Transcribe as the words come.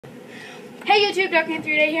Hey YouTube,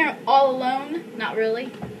 Darkman3Day here, all alone. Not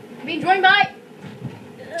really. Being joined by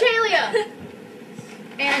Jalia.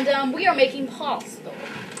 And we are making pasta.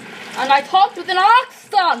 And I talked with an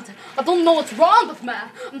accent. I don't know what's wrong with me.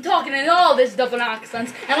 I'm talking in all these different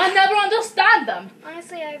accents, and I never understand them.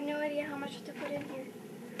 Honestly, I have no idea how much to put in here.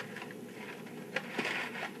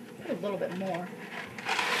 Put a little bit more.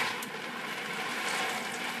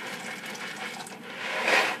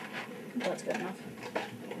 That's good enough.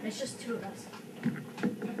 It's just two of us.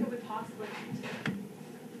 What could we possibly do?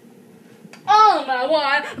 Oh my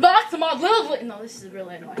wine, back to my lovely. No, this is a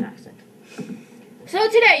really annoying accent. So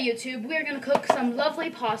today, YouTube, we're gonna cook some lovely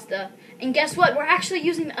pasta, and guess what? We're actually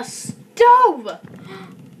using a stove.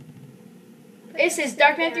 This is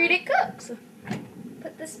Darkman3Day Cooks.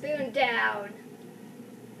 Put the spoon down.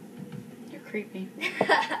 You're creepy.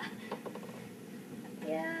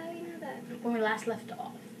 Yeah, you know that. When we last left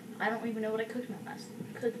off, I don't even know what I cooked in my last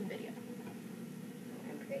cooking video.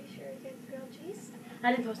 I'm pretty sure you get grilled cheese.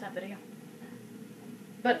 I didn't post that video.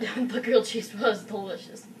 But the grilled cheese was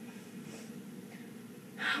delicious.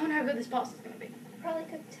 I wonder how good this pasta's gonna be. Probably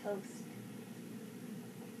cooked toast.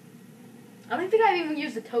 I don't think I've even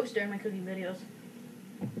used a toaster in my cooking videos.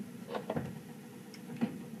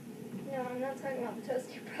 No, I'm not talking about the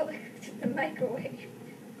toast. You probably cooked it in the microwave.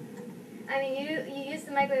 I mean, you use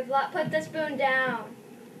the microwave a lot. Put the spoon down.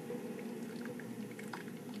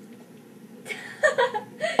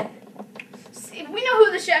 See, we know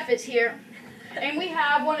who the chef is here. And we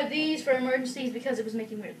have one of these for emergencies because it was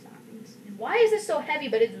making weird sounds. And why is this so heavy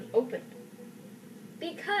but it was open?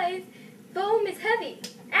 Because foam is heavy.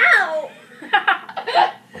 Ow!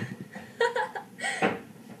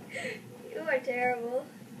 You are terrible.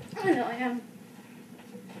 I know I am.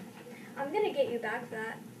 I'm gonna get you back for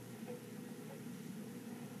that.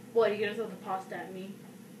 What, are you gonna throw the pasta at me?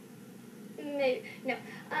 Maybe. No.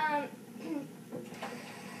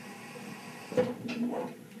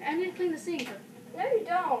 I need to clean the sink. No, you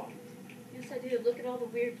don't. Yes, I do. Look at all the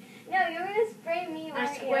weird. No, you're gonna spray me.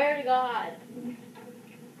 I swear to God.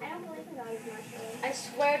 I don't believe in God as much. I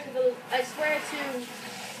swear to.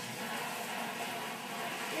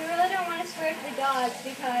 You really don't want to swear to the gods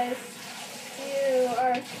because you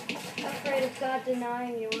are afraid of God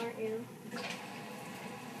denying you, aren't you?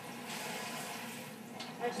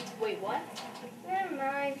 Wait, what? Never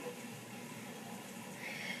mind.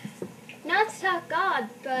 Not to talk God,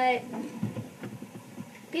 but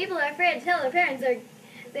people are afraid to tell their parents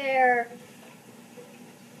they're.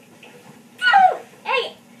 Oh!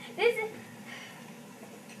 Hey!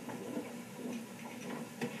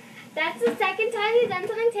 That's the second time you've done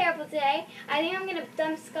something terrible today. I think I'm going to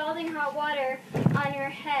dump scalding hot water on your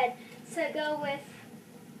head. So go with...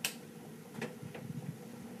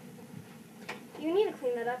 You need to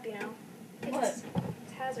clean that up, you know. It's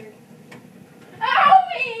hazard. Ow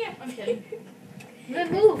me! I'm kidding.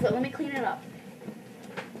 Then move it. Let me clean it up.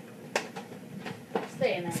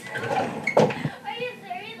 Stay in there. Are you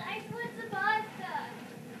serious? I split the pasta.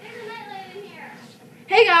 There's a nightlight in here.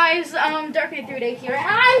 Hey guys, Darkman3Day here.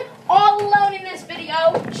 I'm all alone in this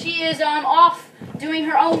video. She is off doing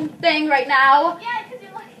her own thing right now. Yeah, because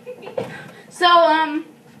you're looking at me. So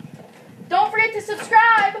don't forget to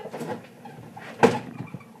subscribe.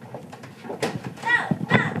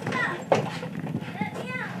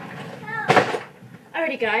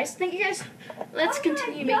 Alrighty guys, thank you guys. Let's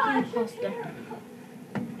continue making pasta.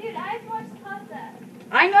 Dude, I've watched pasta.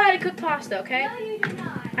 I know how to cook pasta, okay? No, you do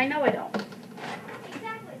not. I know I don't.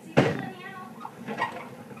 Exactly. So you put it in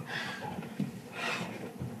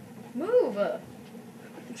the Move.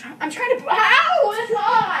 I'm trying to. Ow! It's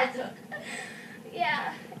hot.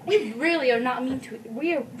 Yeah. We really are not mean to.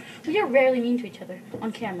 We are rarely mean to each other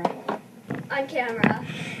on camera. On camera.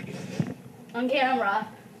 On camera.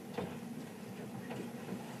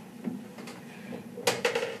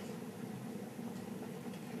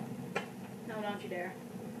 No, don't you dare.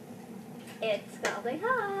 It's scalding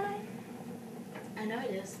hot. I know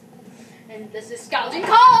it is. And this is scalding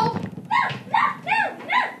cold. No, no, no,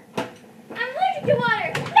 no. I'm allergic to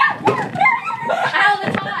water. No, no, no, no. Ow,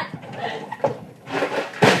 it's hot.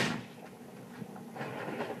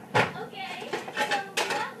 Okay, so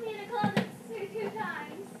you want me to close it two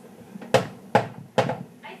times.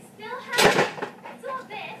 I still have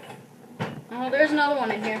this. Oh, there's another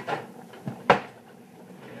one in here.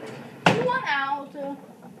 You want out?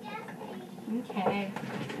 Yes, please. Okay.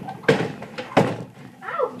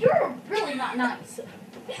 Ow, you're really not nice.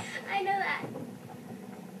 I know that.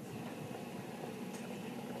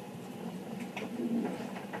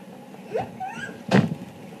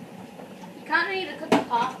 You kind of need to cook the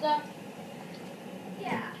pasta.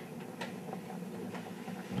 Yeah.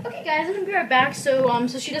 Okay, guys, I'm gonna be right back. So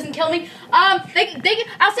she doesn't kill me. I'll see you guys in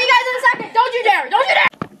a second. Don't you dare! Don't you dare!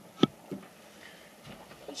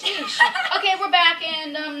 Jeez. Okay, we're back,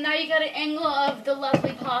 and now you got an angle of the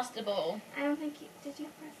lovely pasta bowl. I don't think you did. You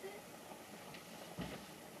press it?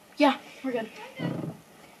 Yeah, we're good.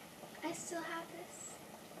 I still have this.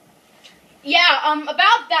 Yeah.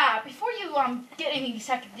 About that. Before you get any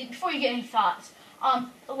thoughts.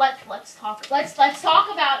 Let's talk. Let's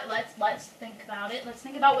talk about it. Let's think about it. Let's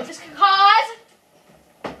think about what this could cause.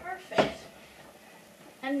 Perfect.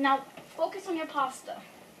 And now focus on your pasta.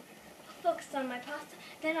 I'll focus on my pasta.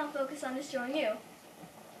 Then I'll focus on destroying you.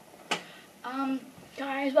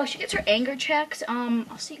 Guys, while she gets her anger checked,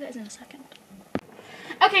 I'll see you guys in a second.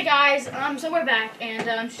 Okay, guys. So we're back,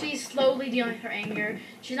 and she's slowly dealing with her anger.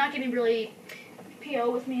 She's not getting really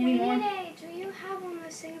PO with me anymore. Wait, do you have one of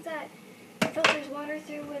those things that filters water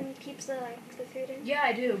through and keeps the food in? Yeah,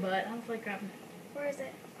 I do, but I don't feel like grabbing it. Where is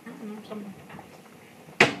it? I don't know, somewhere.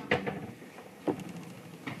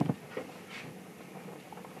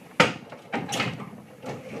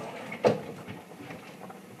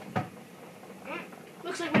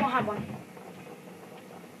 Looks like we don't have one.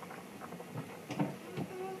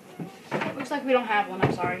 Looks like we don't have one,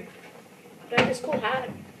 I'm sorry. But I have this cool hat.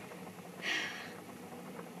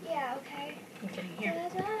 Yeah, okay. I'm kidding, here.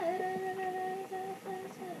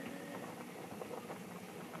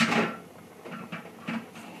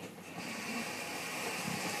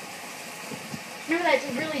 Remember that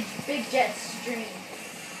really big jet stream?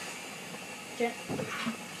 Jet.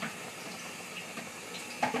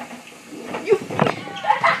 You.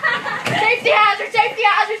 Safety hazard! Safety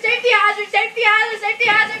hazard! Safety hazard! Safety hazard! Safety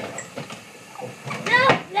hazard!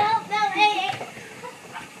 No, hey.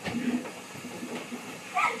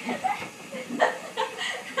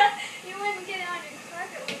 You wouldn't get it on your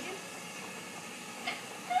carpet, would you?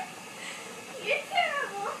 You're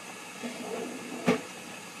terrible.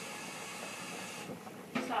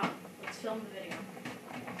 Stop. Let's film the video.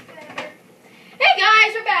 Whatever. Hey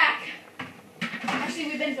guys, we're back. Actually,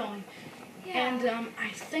 we've been filming. Yeah. And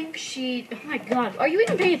I think she. Oh my God, are you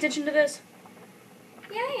even paying attention to this?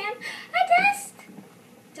 Yeah, I am. I test.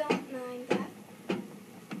 Don't mind that.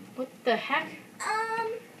 What the heck?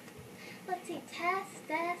 Let's see. Test,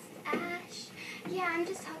 Ash. Yeah, I'm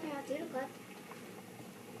just talking about Doodle Club.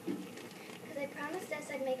 Because I promised Tess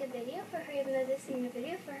I'd make a video for her, even though this isn't a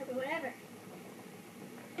video for her, but whatever.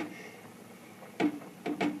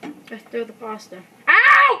 Just throw the pasta.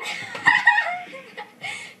 Ow!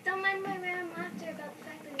 Don't mind my random laughter about the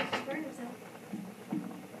fact that he just burned himself.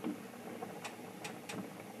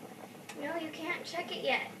 No, you can't check it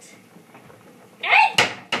yet. Hey!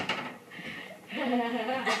 Yeah,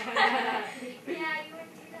 you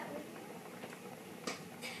wouldn't do that, would you?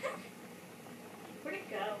 Where'd it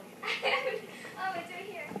go? Oh, it's right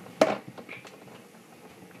here.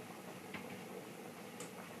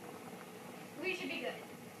 We should be good.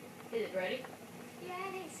 Is it ready? Yeah,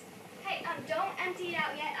 it is. Hey, don't empty it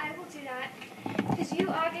out yet. I will do that. Because you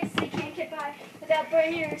obviously can't get by without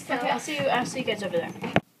burning yourself. Okay, I'll see you guys over there.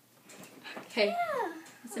 Okay, Yeah.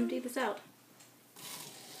 let's empty this out.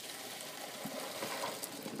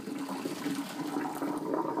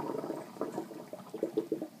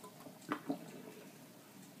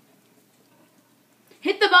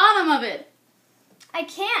 Hit the bottom of it. I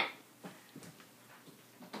can't.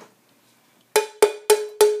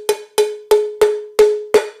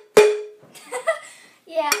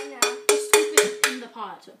 Yeah, I know. Just scoop it in the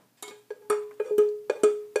pot.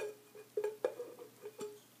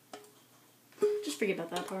 Just forget about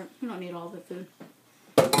that part. We don't need all the food.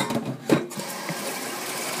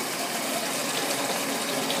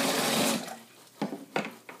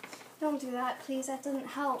 Don't do that, please. That doesn't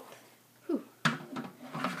help. Ooh,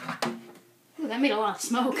 that made a lot of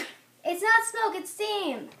smoke. It's not smoke, it's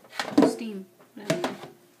steam. Steam. Whatever.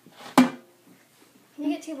 Can you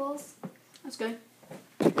get 2 bowls? That's good.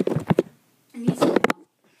 It needs to be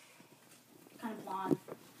kind of blonde.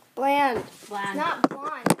 Bland. Bland. It's not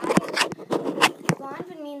blonde. Blonde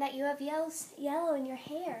would mean that you have yellow in your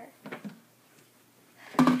hair.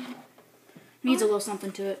 Needs a little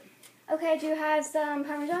something to it. Okay, do you have some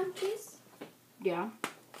Parmesan cheese? Yeah.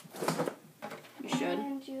 You should.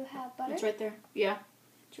 And you have butter? It's right there. Yeah.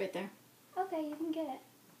 It's right there. Okay, you can get it.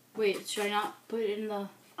 Wait, should I not put it in the...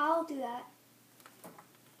 I'll do that.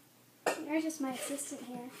 You're just my assistant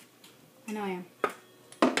here. I know I am.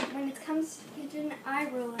 When it comes to doing eye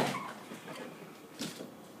rolling.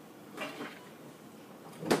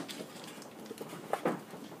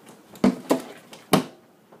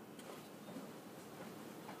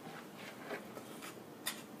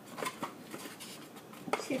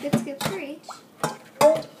 Two good scoops for each.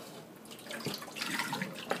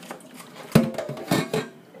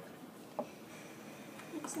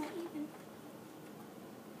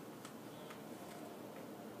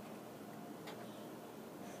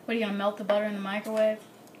 What, are you gonna melt the butter in the microwave?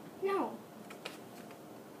 No.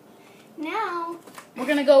 Now. We're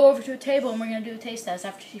gonna go over to a table and we're gonna do a taste test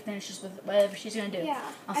after she finishes with whatever she's gonna do. Yeah.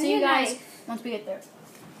 I'll see you guys once we get there.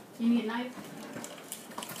 You need a knife?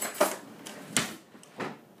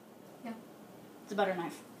 Yeah. It's a butter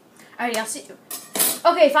knife. Alrighty, I'll see you.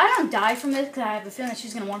 Okay, if I don't die from this, because I have a feeling that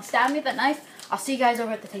she's gonna want to stab me with that knife, I'll see you guys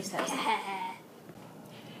over at the taste test.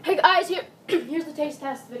 Hey guys, here's the taste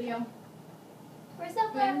test video. We're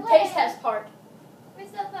so far away. Taste test part. We're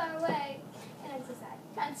so far away. And I'm so sad.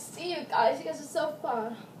 Can't see you guys. You guys are so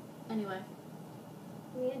far. Anyway,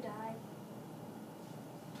 Mia died.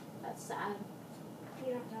 that's sad.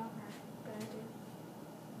 You don't know her, but I do.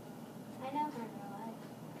 I know her in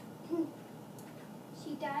real life.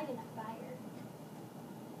 She died in a fire.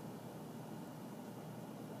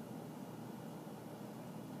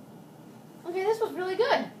 Okay, this was really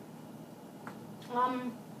good.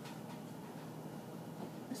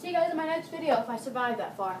 I'll see you guys in my next video if I survive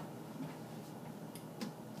that far.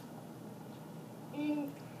 I think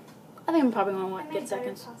I'm probably gonna I want made get butter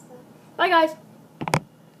seconds. pasta. Bye guys.